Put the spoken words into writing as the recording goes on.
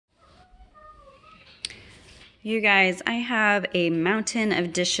You guys, I have a mountain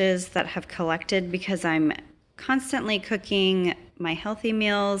of dishes that have collected because I'm constantly cooking my healthy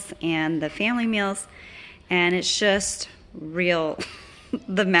meals and the family meals, and it's just real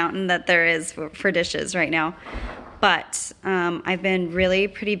the mountain that there is for dishes right now. But I've been really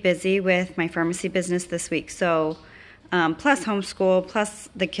pretty busy with my pharmacy business this week, so plus homeschool, plus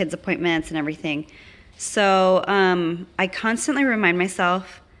the kids' appointments and everything. So I constantly remind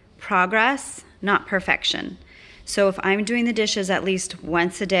myself progress, not perfection. So if I'm doing the dishes at least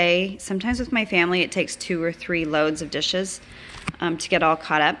once a day, sometimes with my family it takes 2 or 3 loads of dishes to get all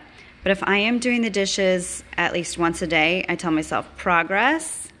caught up. But if I am doing the dishes at least once a day, I tell myself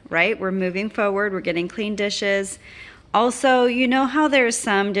progress, right? We're moving forward, we're getting clean dishes. Also, you know how there's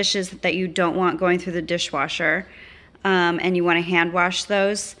some dishes that you don't want going through the dishwasher and you want to hand wash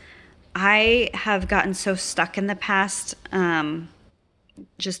those? I have gotten so stuck in the past,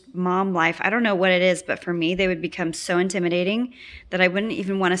 just mom life. I don't know what it is, but for me, they would become so intimidating that I wouldn't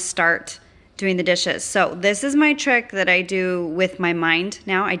even want to start doing the dishes. So this is my trick that I do with my mind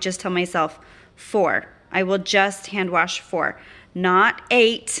now. I just tell myself 4. I will just hand wash 4, not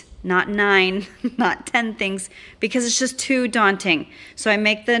 8, not 9, not 10 things, because it's just too daunting. So I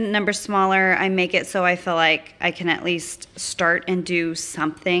make the number smaller. I make it so I feel like I can at least start and do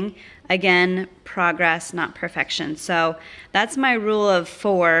something. Again, progress, not perfection. So that's my rule of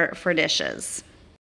 4 for dishes.